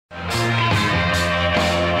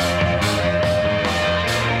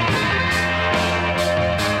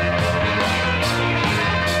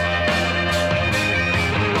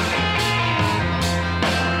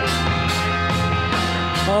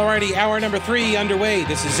Hour number 3 underway.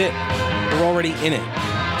 This is it. We're already in it.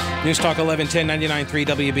 News Talk 1110 99.3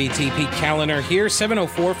 WBT. Pete Kaliner here.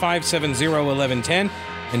 704-570-1110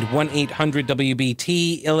 and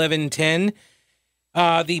 1-800-WBT-1110.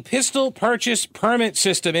 The pistol purchase permit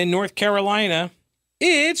system in North Carolina,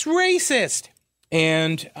 it's racist.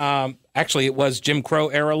 And actually, it was Jim Crow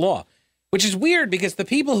era law, which is weird because the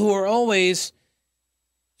people who are always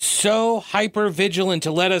so hyper vigilant to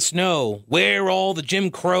let us know where all the Jim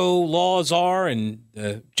Crow laws are and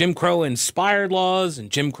the Jim Crow inspired laws and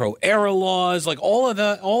Jim Crow era laws, like all of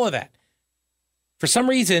that. For some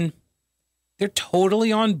reason, they're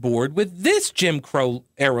totally on board with this Jim Crow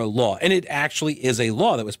era law. And it actually is a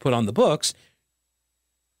law that was put on the books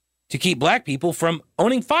to keep black people from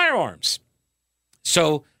owning firearms.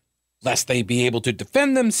 So, lest they be able to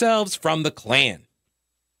defend themselves from the Klan.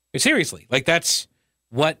 Seriously, like that's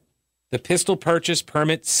what the pistol purchase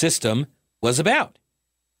permit system was about.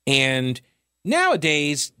 And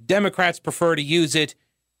nowadays, Democrats prefer to use it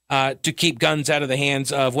to keep guns out of the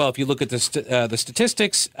hands of, well, if you look at the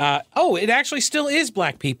statistics, it actually still is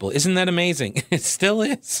black people. Isn't that amazing? It still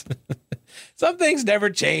is. Some things never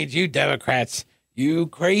change, you Democrats, you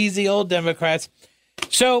crazy old Democrats.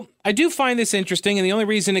 So I do find this interesting, and the only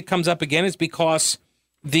reason it comes up again is because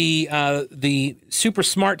the super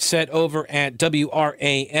smart set over at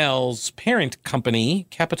WRAL's parent company,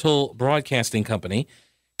 Capital Broadcasting Company,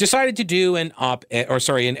 decided to do an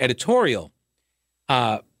editorial.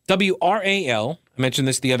 WRAL, I mentioned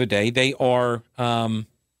this the other day. They are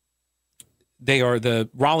the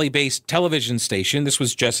Raleigh-based television station. This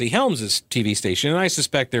was Jesse Helms' TV station, and I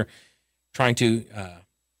suspect they're trying to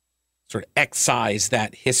sort of excise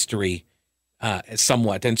that history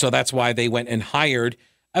somewhat, and so that's why they went and hired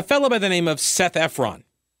a fellow by the name of Seth Efron.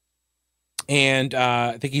 And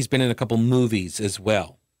I think he's been in a couple movies as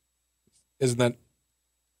well. Isn't that?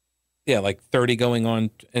 Yeah, like 30 going on.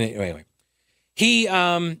 Anyway, he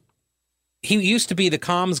used to be the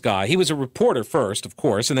comms guy. He was a reporter first, of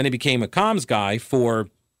course, and then he became a comms guy for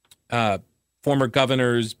former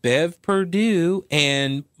governors Bev Perdue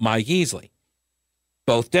and Mike Easley,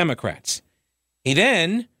 both Democrats. He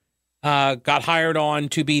then got hired on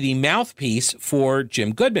to be the mouthpiece for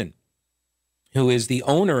Jim Goodman, who is the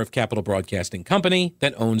owner of Capital Broadcasting Company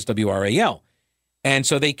that owns WRAL. And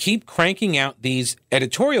so they keep cranking out these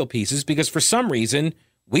editorial pieces because for some reason,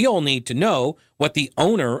 we all need to know what the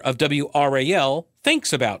owner of WRAL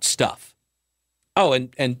thinks about stuff. Oh,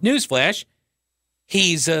 and newsflash,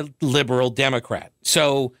 he's a liberal Democrat.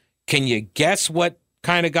 So can you guess what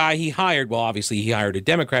kind of guy he hired? Well, obviously he hired a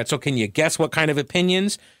Democrat. So can you guess what kind of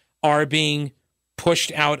opinions are being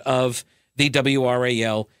pushed out of the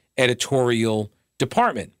WRAL editorial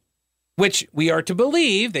department, which we are to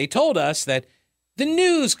believe, they told us that the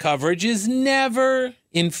news coverage is never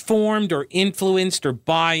informed or influenced or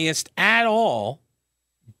biased at all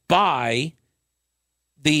by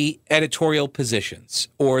the editorial positions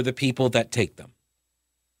or the people that take them.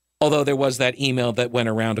 Although there was that email that went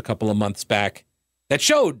around a couple of months back that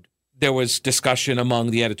showed there was discussion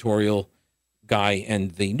among the editorial guy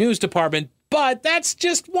and the news department, but that's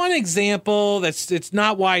just one example. It's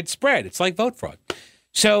not widespread. It's like vote fraud.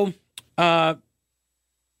 So Mr.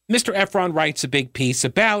 Efron writes a big piece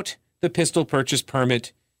about the pistol purchase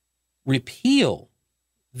permit repeal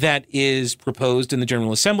that is proposed in the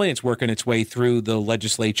General Assembly. It's working its way through the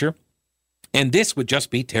legislature. And this would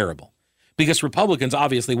just be terrible because Republicans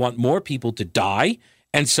obviously want more people to die.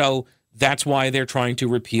 And so that's why they're trying to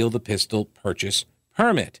repeal the pistol purchase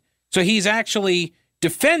permit. So he's actually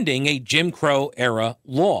defending a Jim Crow era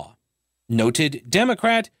law. Noted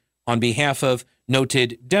Democrat on behalf of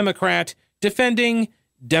noted Democrat defending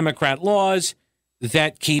Democrat laws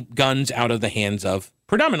that keep guns out of the hands of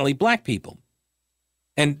predominantly black people.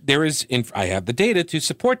 And I have the data to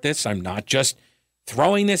support this. I'm not just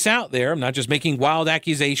throwing this out there. I'm not just making wild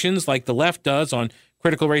accusations like the left does on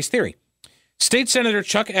critical race theory. State Senator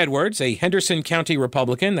Chuck Edwards, a Henderson County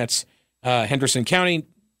Republican, that's Henderson County,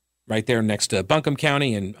 right there next to Buncombe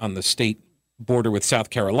County and on the state border with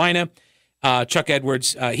South Carolina. Chuck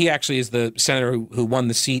Edwards, he actually is the senator who won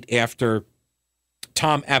the seat after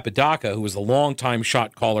Tom Apodaca, who was a longtime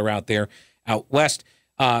shot caller out west.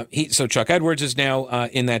 So Chuck Edwards is now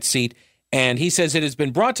in that seat. And he says, it has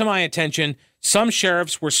been brought to my attention some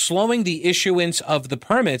sheriffs were slowing the issuance of the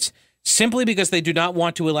permits simply because they do not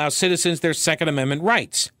want to allow citizens their Second Amendment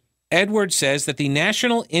rights. Edwards says that the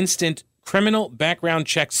National Instant Criminal Background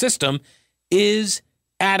Check System is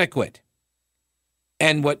adequate.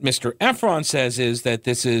 And what Mr. Efron says is that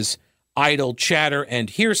this is idle chatter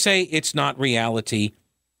and hearsay. It's not reality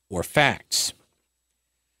or facts.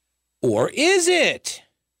 Or is it?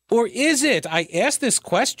 Or is it? I asked this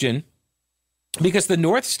question because the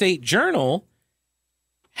North State Journal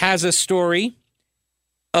has a story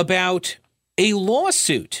about a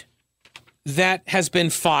lawsuit that has been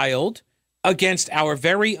filed against our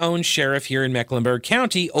very own sheriff here in Mecklenburg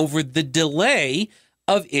County over the delay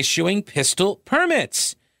of issuing pistol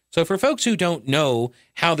permits. So for folks who don't know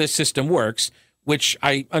how this system works, which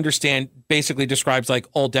I understand basically describes like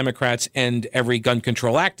all Democrats and every gun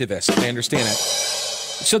control activist, I understand that.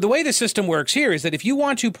 So the way the system works here is that if you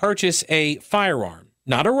want to purchase a firearm,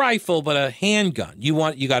 not a rifle, but a handgun, you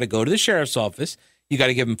got to go to the sheriff's office. You got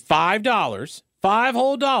to give them $5, $5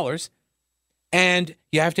 whole dollars, and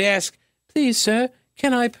you have to ask, please, sir,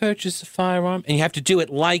 can I purchase a firearm? And you have to do it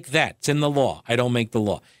like that. It's in the law. I don't make the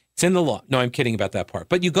law. It's in the law. No, I'm kidding about that part.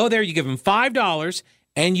 But you go there, you give them $5,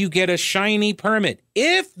 and you get a shiny permit.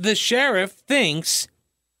 If the sheriff thinks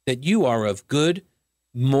that you are of good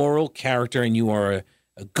moral character and you are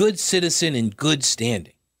a good citizen in good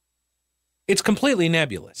standing. It's completely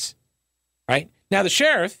nebulous, right? Now, the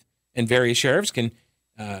sheriff and various sheriffs can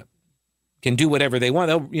do whatever they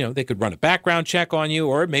want. They could run a background check on you,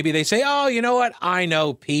 or maybe they say, oh, you know what? I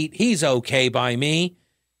know Pete. He's okay by me.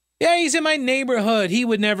 Yeah, he's in my neighborhood. He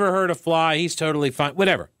would never hurt a fly. He's totally fine.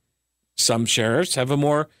 Whatever. Some sheriffs have a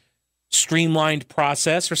more streamlined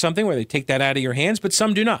process or something where they take that out of your hands, but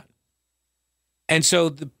some do not. And so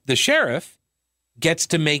the sheriff gets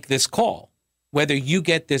to make this call, whether you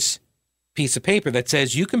get this piece of paper that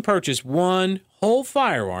says you can purchase one whole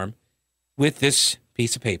firearm with this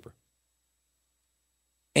piece of paper.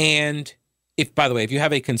 And by the way, if you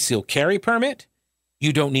have a concealed carry permit,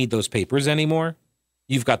 you don't need those papers anymore.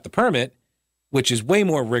 You've got the permit, which is way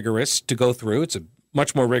more rigorous to go through. It's a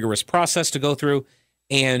much more rigorous process to go through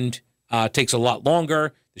and takes a lot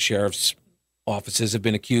longer. The sheriff's offices have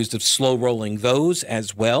been accused of slow rolling those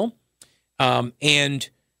as well. And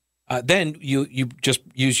then you just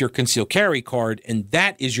use your concealed carry card, and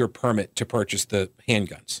that is your permit to purchase the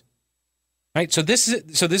handguns. Right? So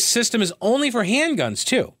this system is only for handguns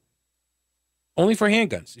too. Only for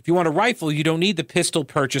handguns. If you want a rifle, you don't need the pistol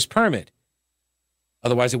purchase permit.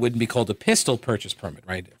 Otherwise, it wouldn't be called a pistol purchase permit,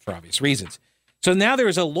 right? For obvious reasons. So now there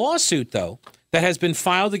is a lawsuit, though, that has been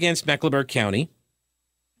filed against Mecklenburg County.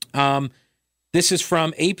 This is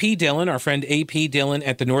from A.P. Dillon, our friend A.P. Dillon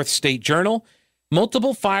at the North State Journal.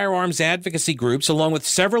 Multiple firearms advocacy groups, along with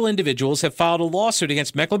several individuals, have filed a lawsuit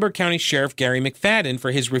against Mecklenburg County Sheriff Gary McFadden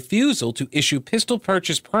for his refusal to issue pistol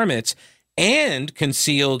purchase permits and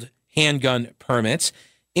concealed handgun permits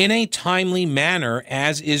in a timely manner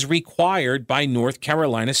as is required by North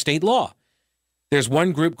Carolina state law. There's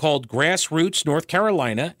one group called Grassroots North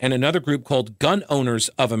Carolina and another group called Gun Owners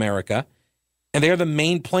of America, and they're the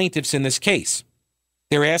main plaintiffs in this case.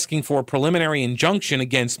 They're asking for a preliminary injunction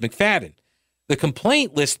against McFadden. The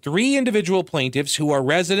complaint lists 3 individual plaintiffs who are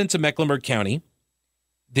residents of Mecklenburg County.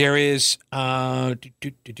 There is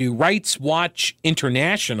Rights Watch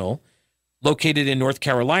International, located in North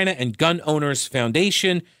Carolina, and Gun Owners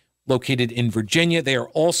Foundation, located in Virginia. They are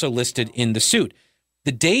also listed in the suit.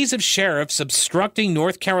 The days of sheriffs obstructing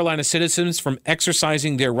North Carolina citizens from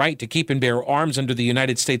exercising their right to keep and bear arms under the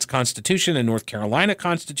United States Constitution and North Carolina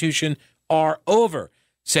Constitution are over,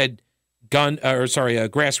 said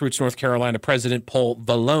Grassroots North Carolina President Paul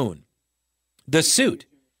Vallone. The suit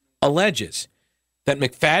alleges that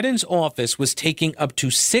McFadden's office was taking up to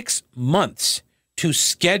 6 months to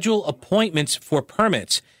schedule appointments for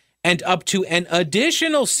permits and up to an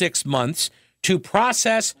additional 6 months to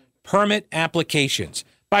process permit applications.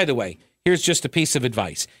 By the way, here's just a piece of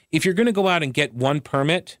advice. If you're going to go out and get one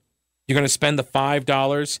permit, you're going to spend the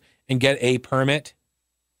 $5 and get a permit,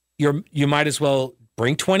 you might as well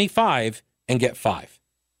bring 25 and get 5.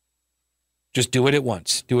 Just do it at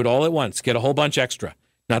once. Do it all at once. Get a whole bunch extra.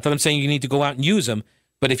 Not that I'm saying you need to go out and use them,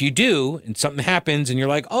 but if you do and something happens and you're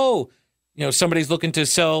like, oh, somebody's looking to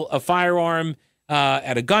sell a firearm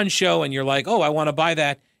at a gun show and you're like, oh, I want to buy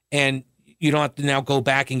that, and you don't have to now go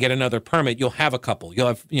back and get another permit. You'll have a couple. You'll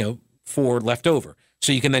have, 4 left over.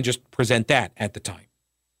 So you can then just present that at the time.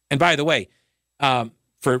 And by the way,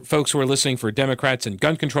 for folks who are listening, for Democrats and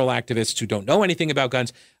gun control activists who don't know anything about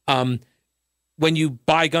guns, when you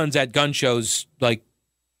buy guns at gun shows, like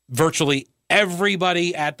virtually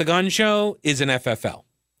everybody at the gun show is an FFL.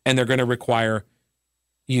 And they're going to require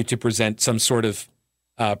you to present some sort of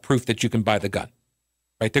proof that you can buy the gun.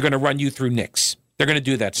 Right? They're going to run you through NICS. They're going to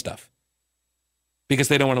do that stuff because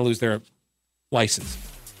they don't want to lose their license.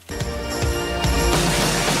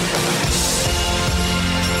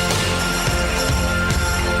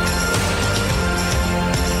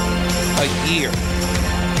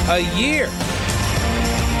 A year.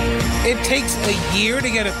 It takes a year to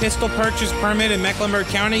get a pistol purchase permit in Mecklenburg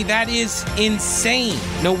County. That is insane.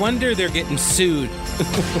 No wonder they're getting sued.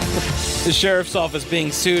 The sheriff's office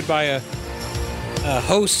being sued by a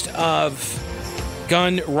host of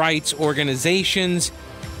gun rights organizations.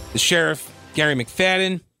 The sheriff, Gary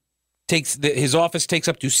McFadden, his office takes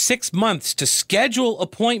up to 6 months to schedule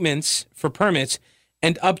appointments for permits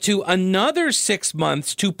and up to another 6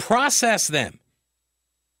 months to process them.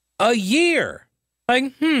 A year.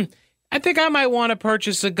 Like, I think I might want to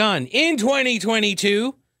purchase a gun in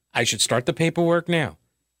 2022. I should start the paperwork now.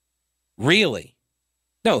 Really?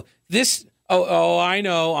 No, I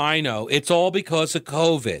know. It's all because of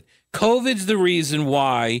COVID. COVID's the reason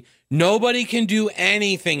why nobody can do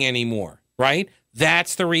anything anymore, right?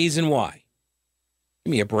 That's the reason why.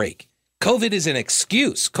 Give me a break. COVID is an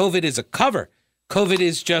excuse. COVID is a cover. COVID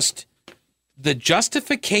is just the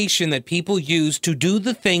justification that people use to do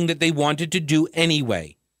the thing that they wanted to do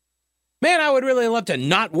anyway. Man, I would really love to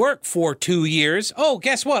not work for 2 years. Oh,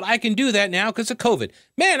 guess what? I can do that now because of COVID.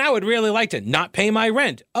 Man, I would really like to not pay my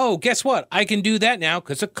rent. Oh, guess what? I can do that now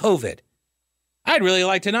because of COVID. I'd really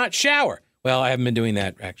like to not shower. Well, I haven't been doing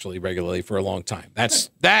that actually regularly for a long time.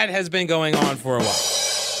 That has been going on for a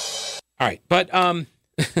while. All right, but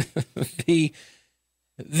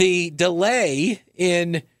the delay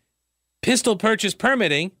in pistol purchase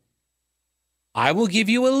permitting, I will give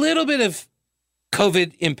you a little bit of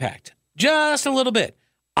COVID impact. Just a little bit.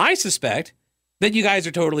 I suspect that you guys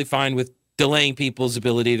are totally fine with delaying people's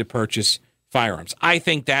ability to purchase firearms. I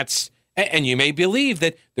think that's, and you may believe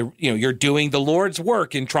that you're doing the Lord's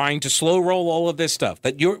work in trying to slow roll all of this stuff.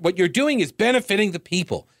 That what you're doing is benefiting the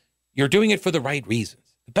people. You're doing it for the right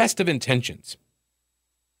reasons, the best of intentions.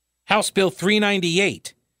 House Bill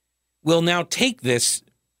 398 will now take this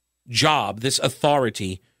job, this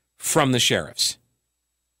authority from the sheriffs.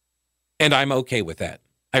 And I'm okay with that.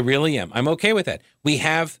 I really am. I'm okay with that. We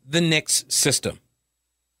have the NICS system.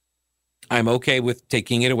 I'm okay with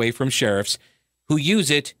taking it away from sheriffs who use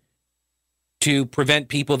it to prevent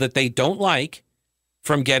people that they don't like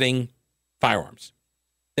from getting firearms.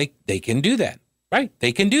 They can do that, right?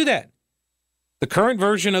 They can do that. The current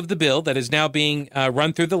version of the bill that is now being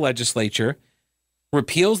run through the legislature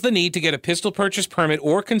repeals the need to get a pistol purchase permit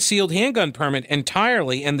or concealed handgun permit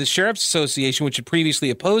entirely, and the Sheriff's Association, which had previously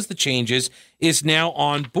opposed the changes, is now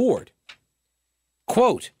on board.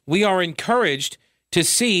 Quote, "We are encouraged to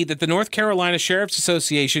see that the North Carolina Sheriff's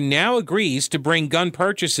Association now agrees to bring gun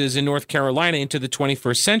purchases in North Carolina into the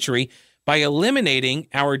 21st century by eliminating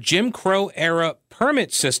our Jim Crow-era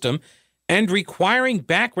permit system and requiring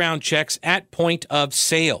background checks at point of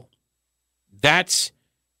sale."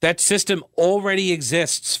 That system already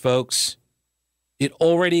exists, folks. It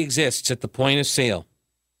already exists at the point of sale.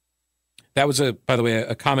 That was, by the way,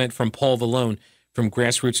 a comment from Paul Vallone from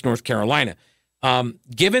Grassroots, North Carolina.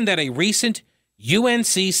 Given that a recent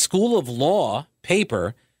UNC School of Law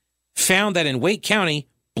paper found that in Wake County,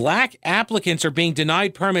 black applicants are being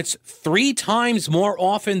denied permits 3 times more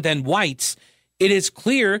often than whites, it is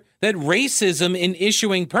clear that racism in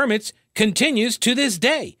issuing permits continues to this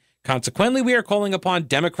day. Consequently, we are calling upon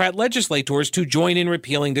Democrat legislators to join in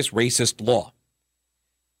repealing this racist law.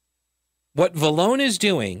 What Vallone is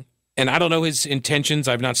doing, and I don't know his intentions.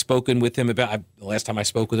 I've not spoken with him about, the last time I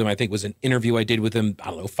spoke with him, I think was an interview I did with him,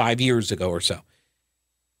 5 years ago or so.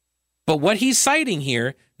 But what he's citing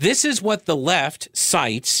here, this is what the left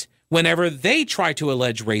cites whenever they try to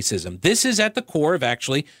allege racism. This is at the core of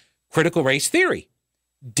actually critical race theory.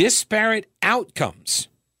 Disparate outcomes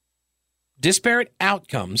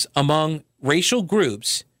among racial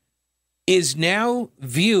groups is now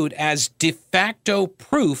viewed as de facto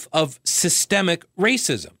proof of systemic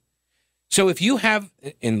racism. So if you have,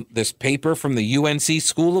 in this paper from the UNC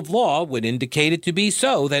School of Law would indicate it to be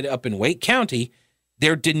so, that up in Wake County,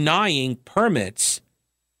 they're denying permits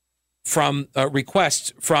from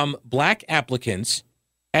requests from black applicants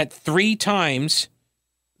at 3 times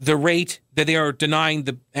the rate that they are denying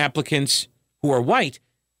the applicants who are white.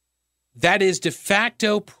 That is de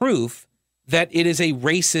facto proof that it is a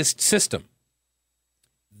racist system.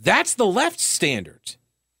 That's the left's standard.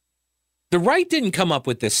 The right didn't come up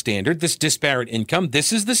with this standard, this disparate income.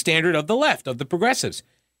 This is the standard of the left, of the progressives.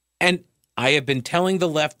 And I have been telling the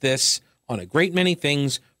left this on a great many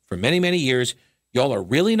things for many, many years. Y'all are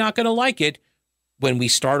really not going to like it when we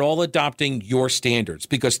start all adopting your standards,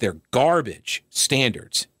 because they're garbage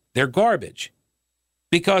standards. They're garbage.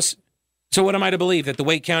 Because, so what am I to believe? That the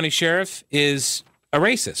Wake County Sheriff is a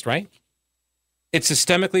racist, right? It's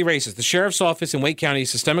systemically racist. The sheriff's office in Wake County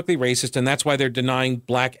is systemically racist, and that's why they're denying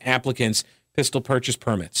black applicants pistol purchase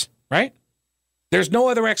permits, right? There's no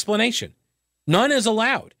other explanation. None is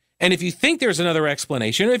allowed. And if you think there's another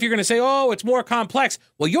explanation, or if you're going to say, oh, it's more complex,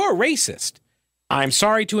 well, you're a racist. I'm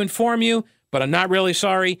sorry to inform you, but I'm not really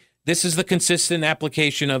sorry. This is the consistent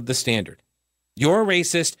application of the standard. You're a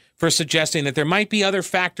racist for suggesting that there might be other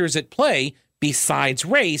factors at play besides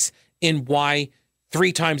race in why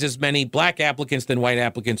 3 times as many black applicants than white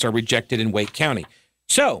applicants are rejected in Wake County.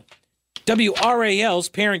 So, WRAL's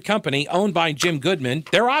parent company, owned by Jim Goodman,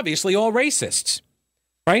 they're obviously all racists,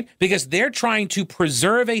 right? Because they're trying to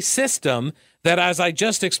preserve a system that, as I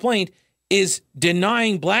just explained, is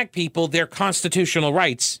denying black people their constitutional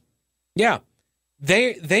rights. Yeah,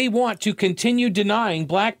 they want to continue denying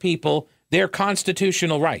black people their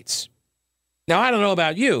constitutional rights. Now, I don't know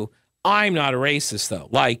about you. I'm not a racist, though,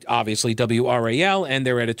 like, obviously, WRAL and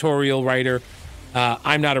their editorial writer.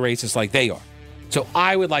 I'm not a racist like they are. So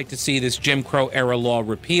I would like to see this Jim Crow era law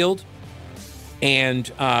repealed and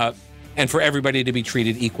for everybody to be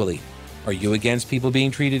treated equally. Are you against people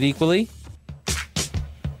being treated equally?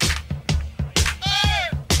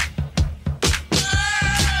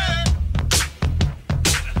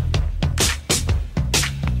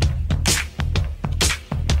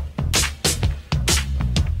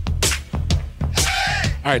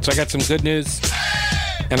 All right, so I got some good news,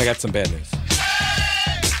 and I got some bad news.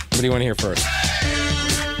 What do you want to hear first?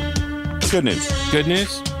 Good news. Good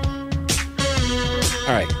news?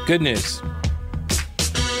 All right, good news.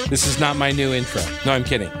 This is not my new intro. No, I'm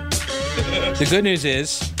kidding. The good news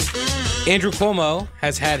is Andrew Cuomo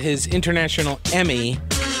has had his international Emmy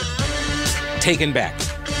taken back.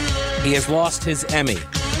 He has lost his Emmy.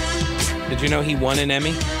 Did you know he won an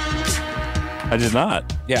Emmy? I did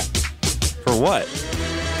not. Yeah. For what?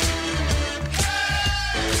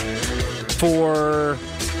 For,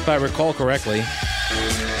 if I recall correctly,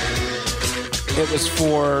 it was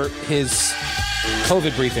for his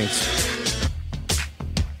COVID briefings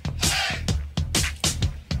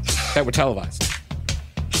that were televised.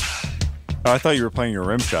 Oh, I thought you were playing your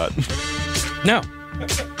rim shot. No,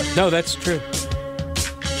 that's true.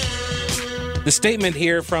 The statement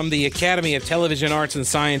here from the Academy of Television Arts and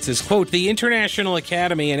Sciences, quote, the International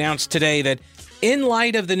Academy announced today that in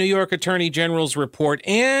light of the New York Attorney General's report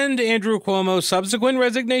and Andrew Cuomo's subsequent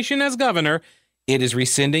resignation as governor, it is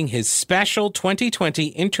rescinding his special 2020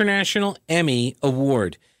 International Emmy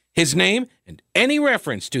Award. His name and any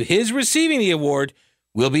reference to his receiving the award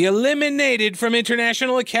will be eliminated from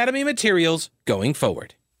International Academy materials going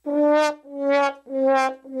forward.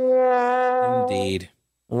 Indeed.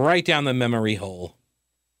 Right down the memory hole.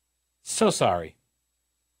 So sorry.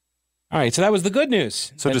 All right, so that was the good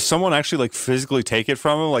news. So does someone actually like physically take it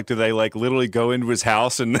from him? Like, do they like literally go into his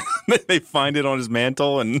house and they find it on his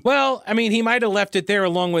mantle? And well, I mean, he might have left it there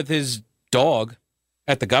along with his dog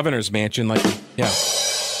at the governor's mansion. Like, yeah.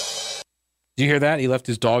 Did you hear that? He left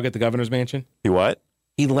his dog at the governor's mansion. He what?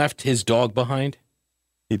 He left his dog behind.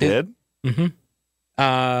 He did?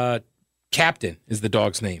 Mm-hmm. Captain is the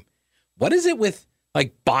dog's name. What is it with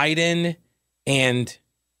like Biden and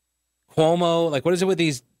Cuomo? Like, what is it with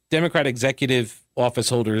these Democrat executive office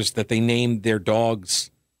holders that they named their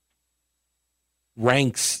dogs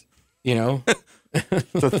ranks, you know?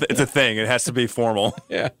 It's a thing. It has to be formal.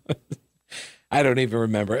 Yeah. I don't even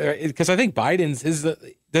remember. Because I think Biden's,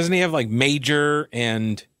 doesn't he have like Major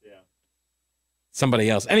and somebody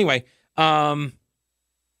else? Anyway, so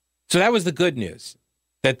that was the good news.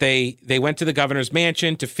 That they went to the governor's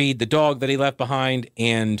mansion to feed the dog that he left behind,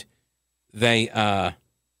 and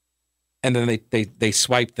then they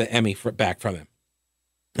swiped the Emmy back from him.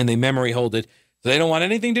 And they memory hold it. So they don't want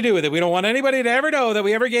anything to do with it. We don't want anybody to ever know that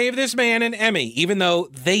we ever gave this man an Emmy, even though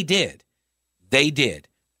they did. They did.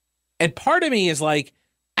 And part of me is like,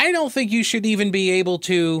 I don't think you should even be able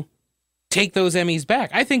to take those Emmys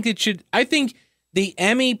back. I think the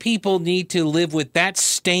Emmy people need to live with that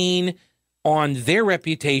stain on their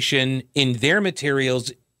reputation in their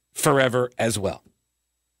materials forever as well.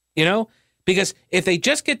 You know? Because if they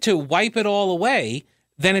just get to wipe it all away,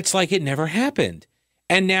 then it's like it never happened.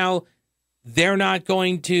 And now they're not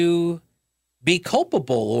going to be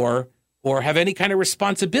culpable or have any kind of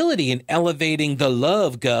responsibility in elevating the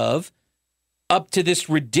Love Gov up to this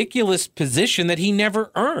ridiculous position that he never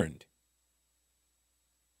earned.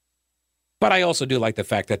 But I also do like the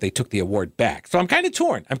fact that they took the award back. So I'm kind of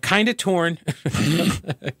torn.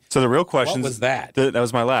 So the real question What was that? That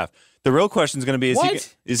was my laugh. The real question is going to be,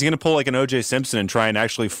 is he going to pull like an O.J. Simpson and try and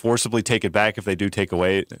actually forcibly take it back if they do take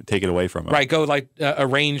it away from him? Right, go like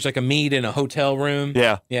arrange like a meet in a hotel room.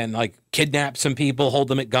 Yeah. Yeah, and like kidnap some people, hold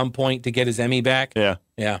them at gunpoint to get his Emmy back. Yeah.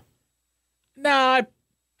 Yeah. Nah,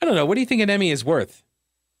 I don't know. What do you think an Emmy is worth?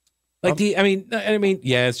 Like I mean,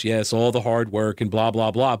 yes, all the hard work and blah, blah,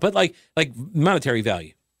 blah. But like monetary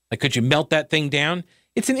value. Like, could you melt that thing down?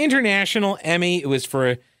 It's an international Emmy. It's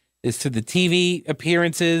to the TV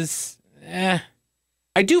appearances.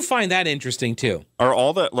 I do find that interesting too. Are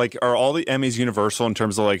all the Emmys universal in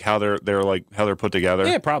terms of like how they're put together?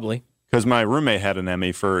 Yeah, probably. Because my roommate had an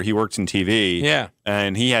Emmy he works in TV. Yeah.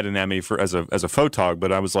 And he had an Emmy as a photog,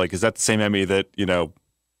 but I was like, is that the same Emmy that,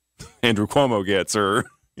 Andrew Cuomo gets or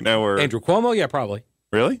Andrew Cuomo? Yeah, probably.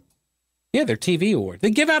 Really? Yeah, they're TV awards. They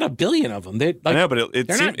give out 1 billion of them. I know, but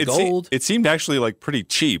they're not gold. It seemed actually like pretty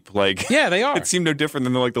cheap. Like, yeah, they are. It seemed no different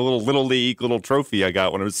than the little league little trophy I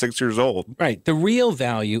got when I was 6 years old. Right. The real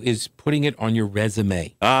value is putting it on your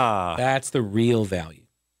resume. That's the real value.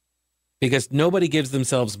 Because nobody gives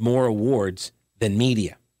themselves more awards than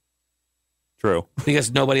media. True.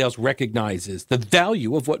 Because nobody else recognizes the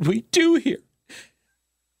value of what we do here.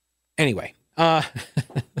 Anyway, that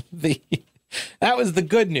was the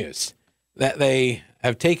good news. That they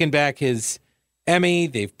have taken back his Emmy.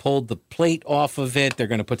 They've pulled the plate off of it. They're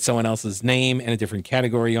going to put someone else's name and a different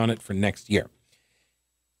category on it for next year.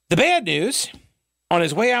 The bad news, on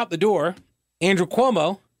his way out the door, Andrew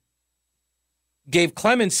Cuomo gave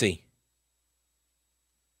clemency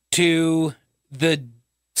to the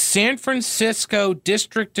San Francisco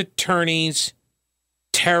District Attorney's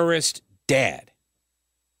terrorist dad.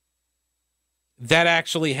 That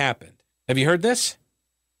actually happened. Have you heard this?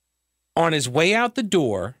 On his way out the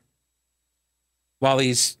door, while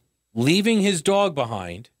he's leaving his dog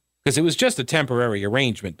behind, because it was just a temporary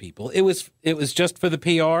arrangement, people. It was just for the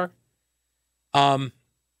PR.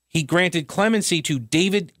 He granted clemency to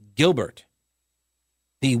David Gilbert,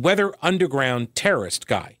 the Weather Underground terrorist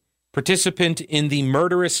guy, participant in the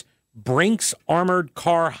murderous Brinks armored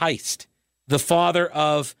car heist, the father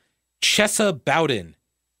of Chesa Bowden.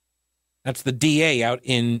 That's the DA out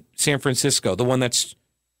in San Francisco, the one that's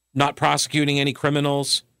not prosecuting any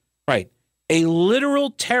criminals. Right. A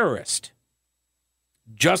literal terrorist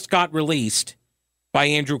just got released by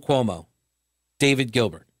Andrew Cuomo, David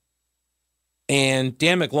Gilbert. And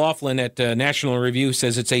Dan McLaughlin at National Review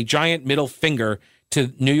says it's a giant middle finger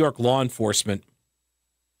to New York law enforcement.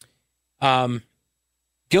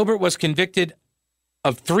 Gilbert was convicted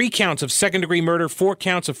of 3 counts of second-degree murder, 4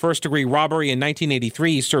 counts of first-degree robbery in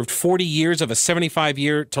 1983. He served 40 years of a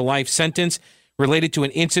 75-year-to-life sentence related to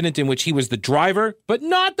an incident in which he was the driver, but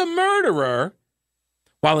not the murderer.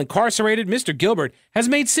 While incarcerated, Mr. Gilbert has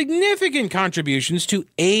made significant contributions to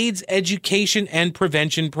AIDS education and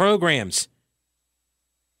prevention programs.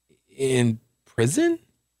 In prison?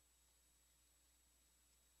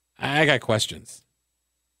 I got questions.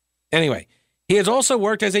 Anyway, he has also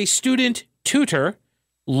worked as a student tutor,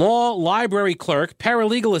 law library clerk,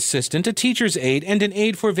 paralegal assistant, a teacher's aide, and an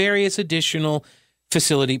aide for various additional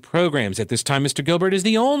facility programs. At this time, Mr. Gilbert is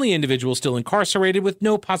the only individual still incarcerated with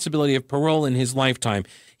no possibility of parole in his lifetime.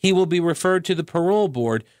 He will be referred to the parole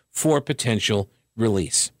board for potential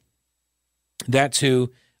release. That's who,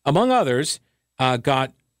 among others,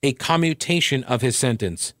 got a commutation of his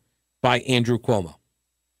sentence by Andrew Cuomo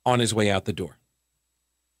on his way out the door.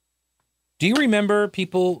 Do you remember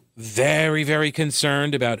people very, very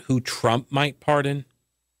concerned about who Trump might pardon?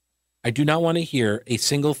 I do not want to hear a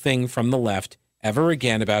single thing from the left ever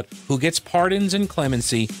again about who gets pardons and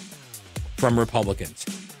clemency from Republicans.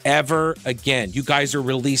 Ever again. You guys are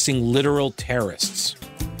releasing literal terrorists.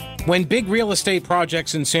 When big real estate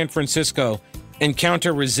projects in San Francisco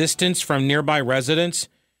encounter resistance from nearby residents,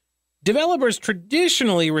 developers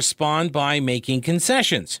traditionally respond by making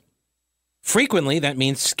concessions. Frequently, that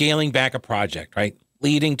means scaling back a project, right?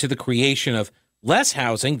 Leading to the creation of less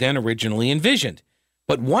housing than originally envisioned.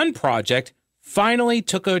 But one project finally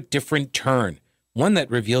took a different turn, one that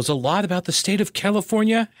reveals a lot about the state of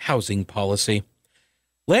California housing policy.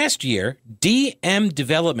 Last year, DM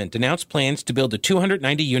Development announced plans to build a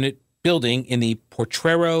 290-unit building in the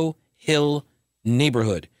Potrero Hill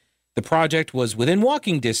neighborhood. The project was within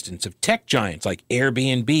walking distance of tech giants like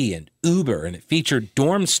Airbnb and Uber, and it featured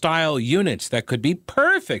dorm-style units that could be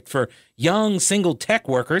perfect for young single tech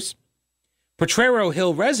workers. Potrero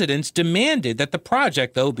Hill residents demanded that the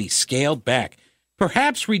project, though, be scaled back,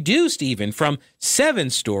 perhaps reduced even from 7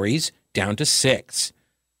 stories down to 6.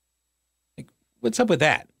 What's up with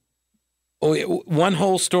that? Oh, one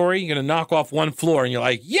whole story, you're going to knock off one floor, and you're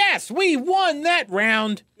like, yes, we won that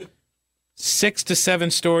round. 6 to 7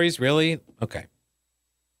 stories, really? Okay.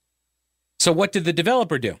 So what did the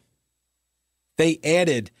developer do? They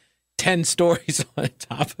added 10 stories on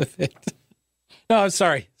top of it. No, I'm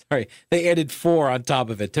sorry. They added 4 on top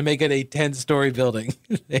of it to make it a 10-story building.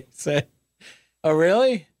 They said, oh,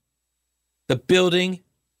 really? The building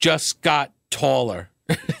just got taller.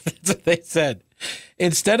 That's what they said.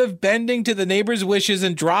 Instead of bending to the neighbors' wishes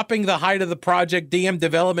and dropping the height of the project, DM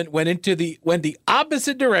Development went the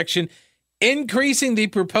opposite direction, increasing the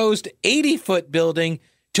proposed 80-foot building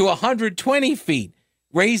to 120 feet,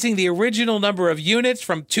 raising the original number of units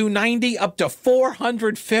from 290 up to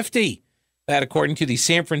 450. That, according to the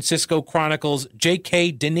San Francisco Chronicle's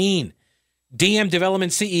J.K. Deneen. DM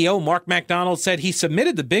Development CEO Mark McDonald said he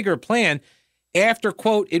submitted the bigger plan after,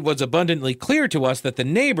 quote, it was abundantly clear to us that the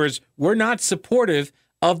neighbors were not supportive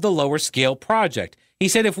of the lower scale project. He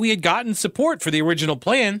said if we had gotten support for the original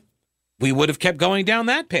plan, we would have kept going down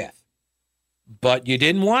that path. But you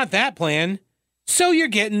didn't want that plan, so you're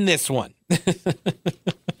getting this one.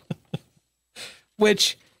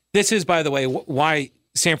 Which, this is, by the way, why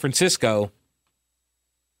San Francisco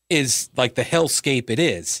is like the hellscape it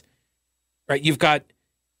is. Right? You've got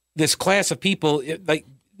this class of people, like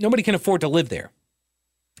nobody can afford to live there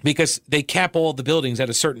because they cap all the buildings at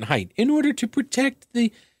a certain height in order to protect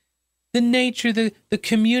the nature, the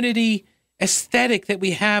community aesthetic that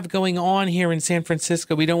we have going on here in San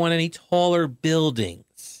Francisco. We don't want any taller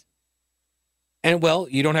buildings. And, well,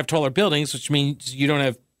 you don't have taller buildings, which means you don't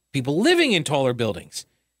have people living in taller buildings.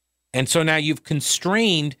 And so now you've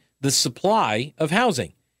constrained the supply of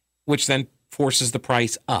housing, which then forces the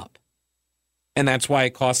price up. And that's why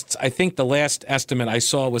it costs, I think the last estimate I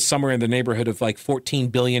saw was somewhere in the neighborhood of like $14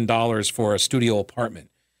 billion for a studio apartment.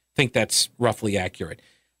 I think that's roughly accurate.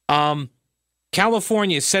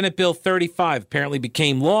 California Senate Bill 35 apparently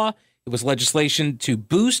became law. It was legislation to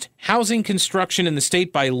boost housing construction in the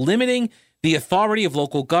state by limiting the authority of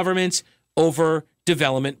local governments over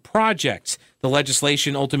development projects. The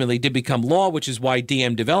legislation ultimately did become law, which is why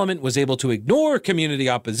DM Development was able to ignore community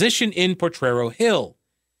opposition in Potrero Hill.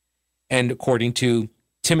 And according to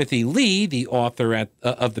Timothy Lee, the author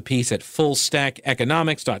of the piece at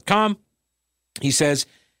fullstackeconomics.com, he says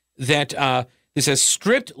that this has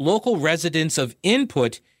stripped local residents of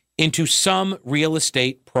input into some real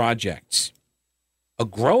estate projects. A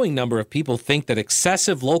growing number of people think that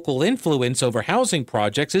excessive local influence over housing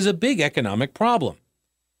projects is a big economic problem.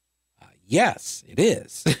 Yes, it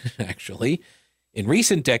is, actually. In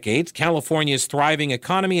recent decades, California's thriving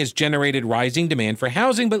economy has generated rising demand for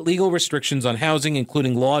housing, but legal restrictions on housing,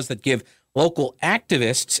 including laws that give local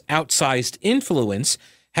activists outsized influence,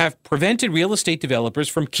 have prevented real estate developers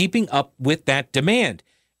from keeping up with that demand.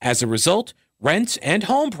 As a result, rents and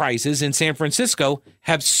home prices in San Francisco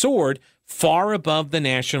have soared far above the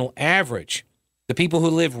national average. The people who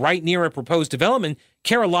live right near a proposed development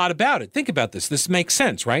care a lot about it. Think about this. This makes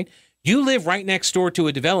sense, right? You live right next door to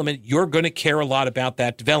a development, you're going to care a lot about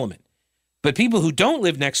that development. But people who don't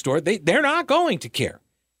live next door, they're not going to care.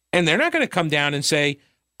 And they're not going to come down and say,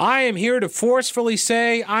 I am here to forcefully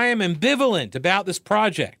say I am ambivalent about this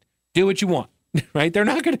project. Do what you want, right? They're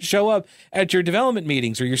not going to show up at your development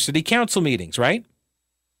meetings or your city council meetings, right?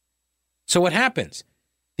 So what happens?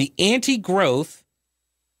 The anti-growth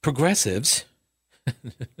progressives,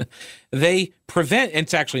 they prevent, and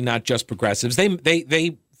it's actually not just progressives,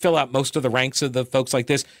 they fill out most of the ranks of the folks like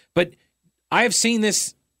this. But I have seen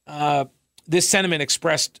this sentiment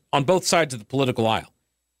expressed on both sides of the political aisle.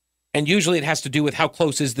 And usually it has to do with how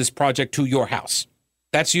close is this project to your house.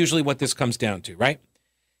 That's usually what this comes down to, right?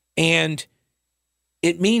 And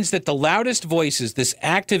it means that the loudest voices, this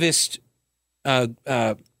activist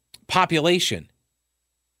population,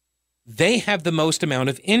 they have the most amount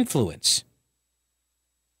of influence.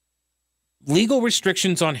 Legal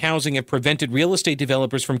restrictions on housing have prevented real estate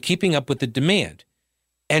developers from keeping up with the demand.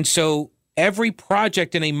 And so every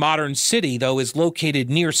project in a modern city, though, is located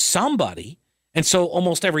near somebody. And so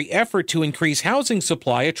almost every effort to increase housing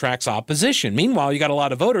supply attracts opposition. Meanwhile, you got a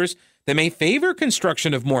lot of voters that may favor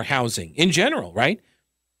construction of more housing in general, right?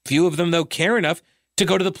 Few of them, though, care enough to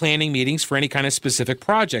go to the planning meetings for any kind of specific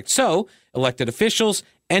project. So elected officials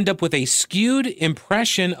end up with a skewed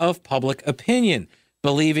impression of public opinion,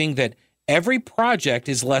 believing that every project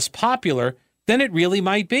is less popular than it really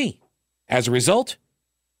might be. As a result,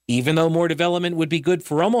 even though more development would be good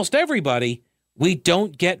for almost everybody, we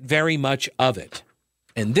don't get very much of it.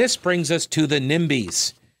 And this brings us to the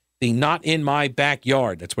NIMBYs, the Not In My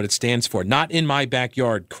Backyard. That's what it stands for, Not In My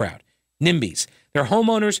Backyard crowd. NIMBYs. They're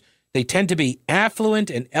homeowners. They tend to be affluent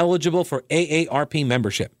and eligible for AARP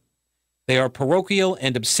membership. They are parochial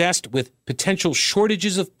and obsessed with potential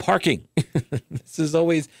shortages of parking. This is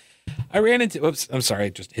always... I ran into, oops, I'm sorry, I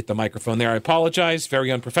just hit the microphone there. I apologize,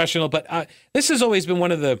 very unprofessional. But this has always been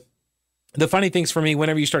one of the funny things for me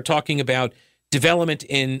whenever you start talking about development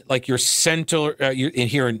in like your center,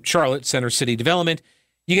 here in Charlotte, Center City development.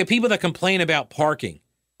 You get people that complain about parking,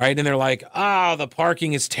 right? And they're like, the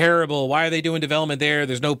parking is terrible. Why are they doing development there?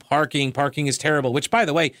 There's no parking. Parking is terrible, which, by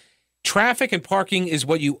the way, traffic and parking is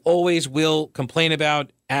what you always will complain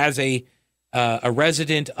about as a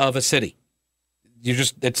resident of a city.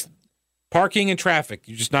 It's parking and traffic.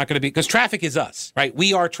 You're just not going to be, because traffic is us, right?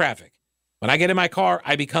 We are traffic. When I get in my car,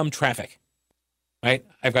 I become traffic, right?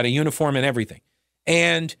 I've got a uniform and everything.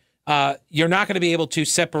 And you're not going to be able to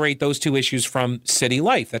separate those two issues from city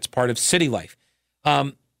life. That's part of city life.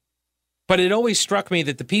 But it always struck me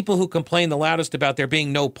that the people who complain the loudest about there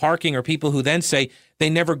being no parking are people who then say they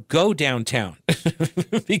never go downtown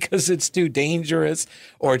because it's too dangerous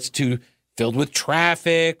or it's too filled with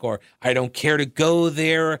traffic or I don't care to go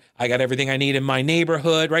there. I got everything I need in my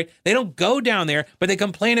neighborhood, right? They don't go down there, but they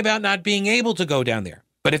complain about not being able to go down there.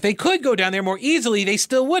 But if they could go down there more easily, they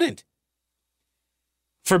still wouldn't.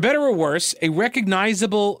 For better or worse, a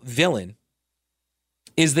recognizable villain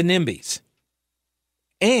is the NIMBYs.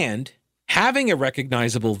 And having a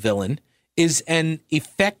recognizable villain is an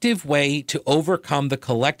effective way to overcome the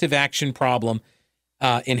collective action problem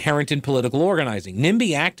inherent in political organizing. NIMBY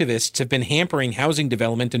activists have been hampering housing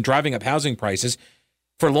development and driving up housing prices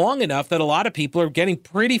for long enough that a lot of people are getting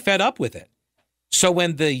pretty fed up with it. So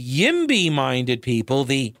when the YIMBY-minded people,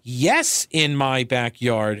 the yes in my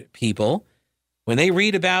backyard people, when they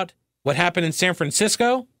read about what happened in San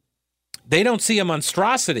Francisco, they don't see a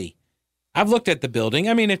monstrosity. I've looked at the building.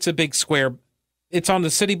 I mean, it's a big square. It's on the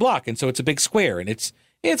city block, and so it's a big square, and it's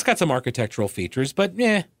got some architectural features, but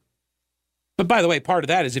yeah. But by the way, part of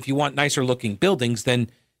that is if you want nicer looking buildings,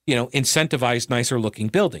 then, incentivize nicer looking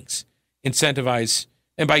buildings. Incentivize,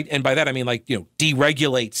 and by that I mean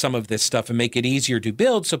deregulate some of this stuff and make it easier to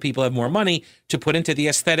build so people have more money to put into the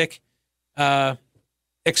aesthetic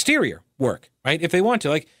exterior work, right? If they want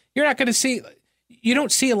to. You're not going to see, you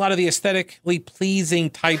don't see a lot of the aesthetically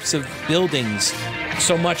pleasing types of buildings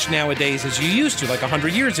so much nowadays as you used to,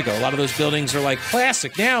 100 years ago. A lot of those buildings are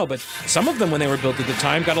classic now, but some of them, when they were built at the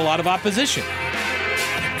time, got a lot of opposition.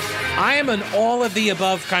 I am an all of the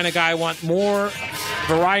above kind of guy. I want more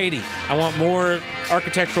variety. I want more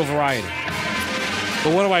architectural variety.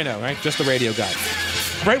 But what do I know, right? Just the radio guy.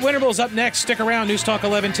 Brett Winterble's up next. Stick around. News Talk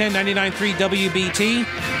 1110, 99.3 WBT.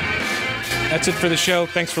 That's it for the show.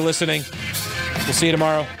 Thanks for listening. We'll see you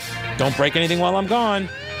tomorrow. Don't break anything while I'm gone.